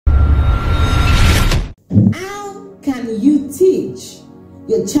How can you teach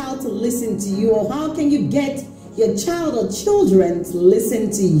your child to listen to you, or how can you get your child or children to listen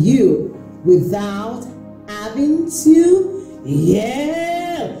to you without having to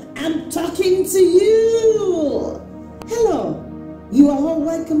yell? I'm talking to you. Hello, you are all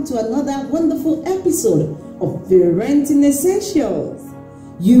welcome to another wonderful episode of Parenting Essentials.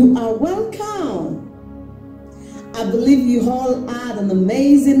 You are welcome. I believe you all had an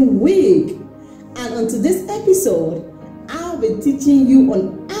amazing week, and on today's episode I'll be teaching you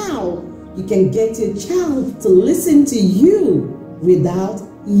on how you can get your child to listen to you without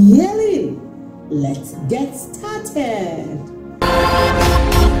yelling. Let's get started.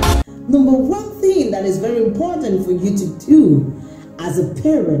 Number one thing that is very important for you to do as a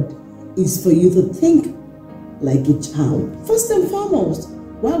parent is for you to think like a child. First and foremost,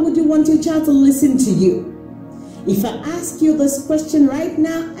 why would you want your child to listen to you? If I ask you this question right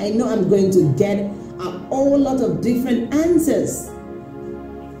now, I know I'm going to get a whole lot of different answers.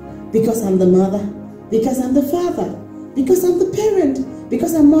 Because I'm the mother, because I'm the father, because I'm the parent,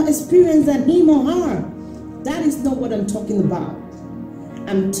 because I'm more experienced than him or her. That is not what I'm talking about.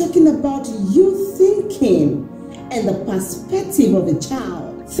 I'm talking about you thinking and the perspective of a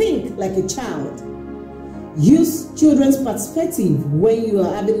child. Think like a child. Use children's perspective when you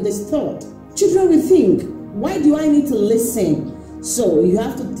are having this thought. Children will think, why do I need to listen? So you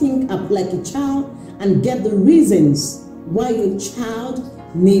have to think up like a child and get the reasons why your child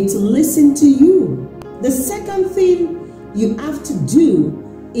needs to listen to you. The second thing you have to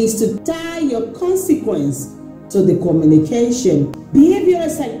do is to tie your consequence to the communication. Behavioral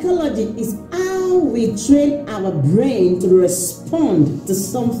psychology is how we train our brain to respond to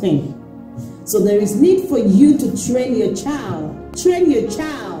something. So there is need for you to train your child. Train your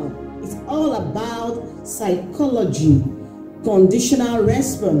child. It's all about psychology, conditional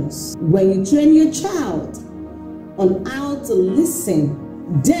response. When you train your child on how to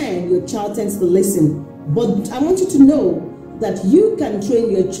listen, then your child tends to listen. But I want you to know that you can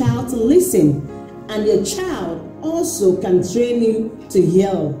train your child to listen, and your child also can train you to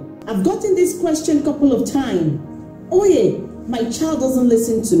yell. I've gotten this question a couple of times. Oh yeah, my child doesn't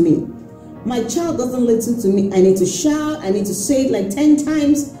listen to me. My child doesn't listen to me. I need to shout. I need to say it like 10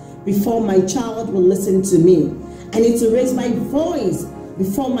 times before my child will listen to me. I need to raise my voice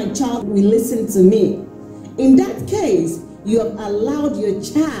before my child will listen to me. In that case, you have allowed your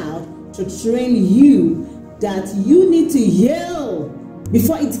child to train you that you need to yell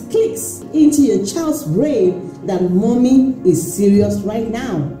before it clicks into your child's brain that mommy is serious right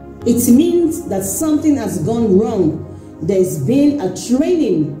now. It means that something has gone wrong. There's been a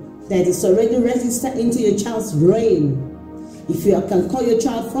training that is already registered into your child's brain. If you can call your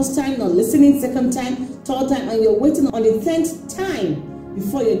child first time, not listening second time, third time, and you're waiting on the 10th time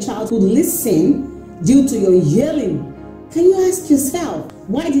before your child will listen due to your yelling, can you ask yourself,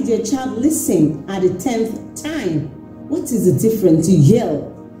 why did your child listen at the 10th time? What is the difference to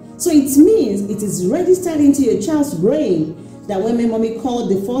yell? So it means it is registered into your child's brain that when my mommy called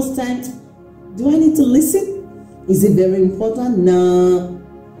the first time, do I need to listen? Is it very important? No.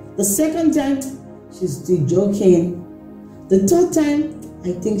 The second time, she's still joking. The third time,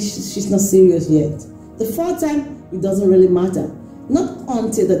 I think she's not serious yet. The fourth time, it doesn't really matter. Not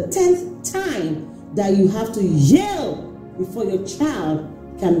until the 10th time that you have to yell before your child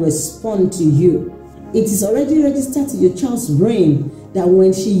can respond to you. It is already registered to your child's brain that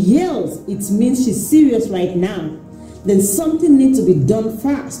when she yells, it means she's serious right now. Then something needs to be done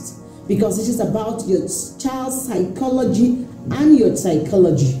first, because this is about your child's psychology and your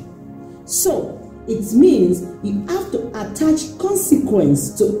psychology. So it means you have to attach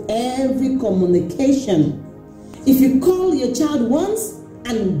consequence to every communication. If you call your child once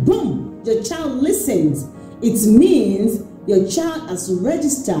and boom, your child listens, it means your child has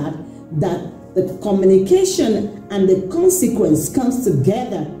registered that the communication and the consequence comes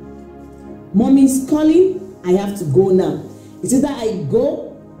together. Mommy's calling, I have to go now. It's either I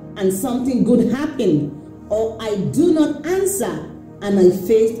go and something good happens, or I do not answer and I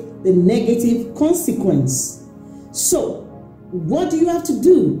face the negative consequence. So, what do you have to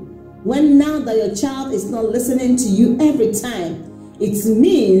do when now that your child is not listening to you every time? It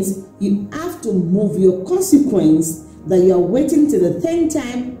means you have to move your consequence that you are waiting till the 10th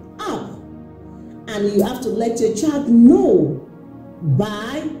time up. And you have to let your child know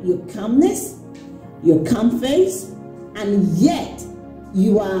by your calmness, your calm face, and yet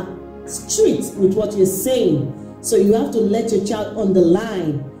you are strict with what you're saying. So you have to let your child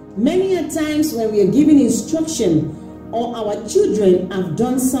underline. Many a times when we are giving instruction or our children have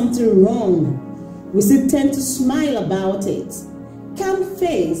done something wrong, we still tend to smile about it. calm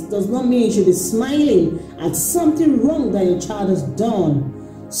face does not mean you should be smiling at something wrong that your child has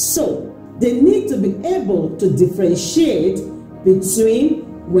done. So they need to be able to differentiate between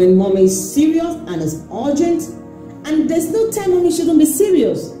when mommy is serious and is urgent, and there's no time mommy shouldn't be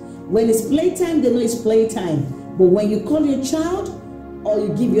serious. When it's playtime, they know it's playtime. But when you call your child or you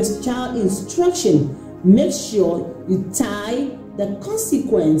give your child instruction, make sure you tie the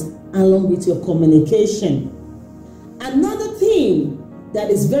consequence along with your communication. Another thing that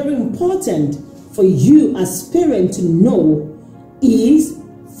is very important for you as parent to know is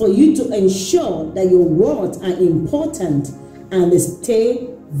for you to ensure that your words are important and they stay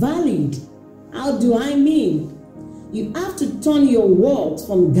valid. How do I mean? You have to turn your words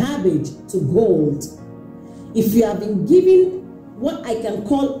from garbage to gold. If you have been given what I can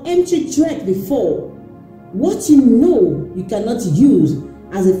call empty threat before, what you know you cannot use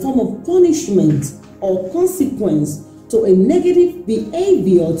as a form of punishment or consequence to a negative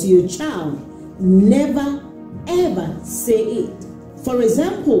behavior to your child, never ever say it. For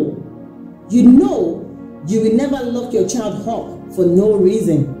example, you know you will never lock your child up for no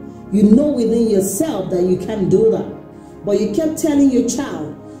reason. You know within yourself that you can't do that. But you kept telling your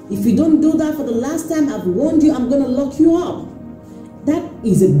child, if you don't do that for the last time, I've warned you, I'm going to lock you up. That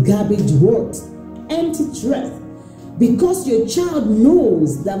is a garbage word, empty threat. Because your child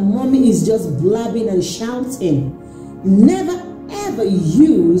knows that mommy is just blabbing and shouting. Never ever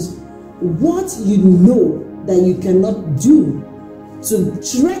use what you know that you cannot do to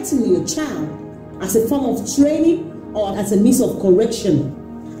threaten your child as a form of training or as a means of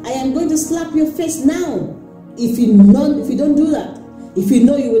correction. I am going to slap your face now if you don't do that. If you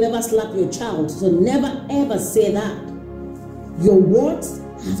know you will never slap your child, so never ever say that. Your words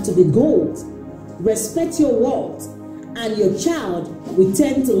have to be gold. Respect your words, and your child will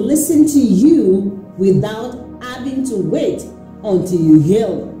tend to listen to you without having to wait until you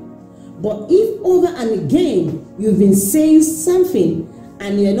yell. But if over and again you've been saying something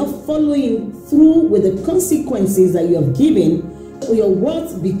and you're not following through with the consequences that you have given, your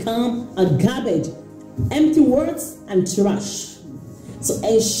words become a garbage, empty words and trash. So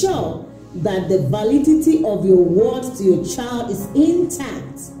ensure that the validity of your words to your child is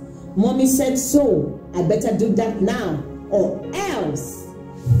intact. Mommy said so, I better do that now, or else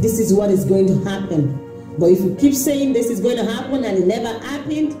this is what is going to happen. But if you keep saying this is going to happen and it never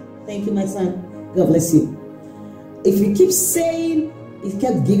happened, thank you, my son, God bless you. If you keep saying, it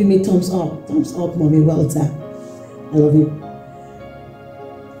kept giving me thumbs up, mommy, well done, I love you.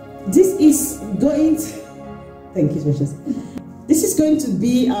 This is going to, thank you, precious. This is going to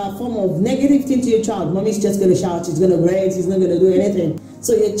be a form of negative thing to your child. Mommy's just going to shout, she's going to rage, she's not going to do anything.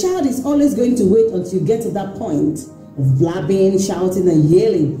 So your child is always going to wait until you get to that point of blabbing, shouting, and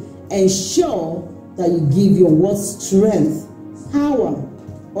yelling. Ensure that you give your words strength, power,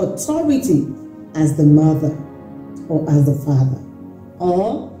 authority as the mother, or as the father,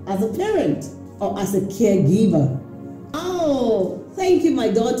 or as a parent, or as a caregiver. Oh, thank you, my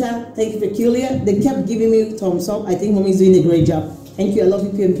daughter. Thank you, Peculiar. They kept giving me thumbs up. I think mommy's doing a great job. Thank you. I love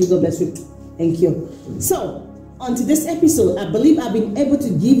you, PMP. God bless you. Thank you. So, on to this episode, I believe I've been able to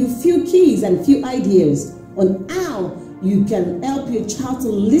give you a few keys and few ideas on how you can help your child to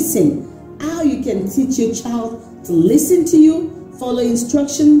listen, how you can teach your child to listen to you, follow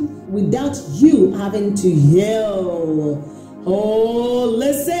instruction without you having to yell. Oh,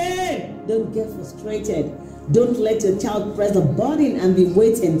 listen! Don't get frustrated. Don't let your child press the button and be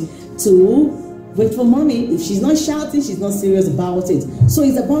waiting for mommy. If she's not shouting, she's not serious about it. So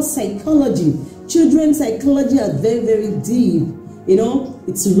it's about psychology. Children's psychology are very, very deep. You know,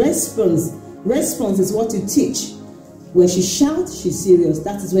 it's response. Response is what you teach. When she shouts, she's serious.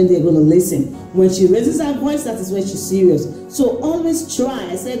 That is when they're going to listen. When she raises her voice, that is when she's serious. So always try,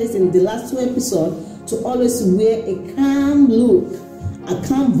 I said this in the last 2 episodes, to always wear a calm look, a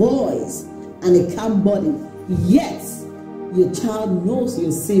calm voice, and a calm body. Yes, your child knows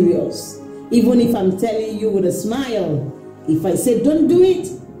you're serious. Even if I'm telling you with a smile, if I say don't do it,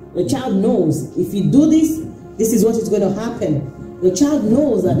 the child knows. If you do this, this is what is going to happen. The child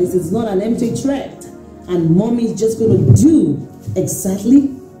knows that this is not an empty threat, and mommy is just going to do exactly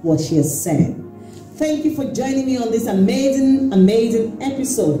what she has said. Thank you for joining me on this amazing, amazing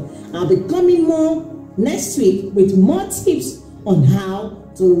episode. I'll be coming more next week with more tips on how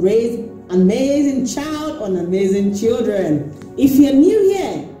to raise amazing child on amazing children. If you're new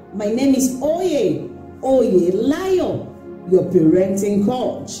here, my name is Oye Layo, your parenting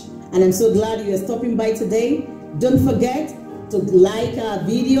coach, and I'm so glad you are stopping by today. Don't forget to like our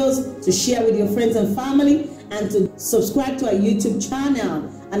videos, to share with your friends and family, and to subscribe to our YouTube channel.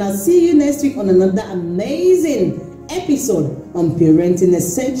 And I'll see you next week on another amazing episode on Parenting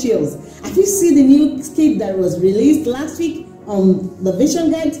Essentials. Have you seen the new skit that was released last week on the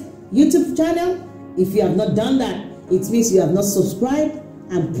Vision Guide YouTube channel? If you have not done that, it means you have not subscribed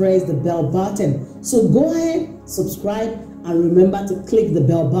and press the bell button. So go ahead, subscribe, and remember to click the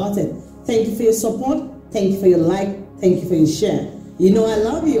bell button. Thank you for your support. Thank you for your like. Thank you for your share. You know I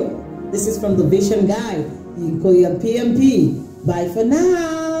love you. This is from the Vision Guide. You can call your PMP. Bye for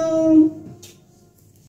now.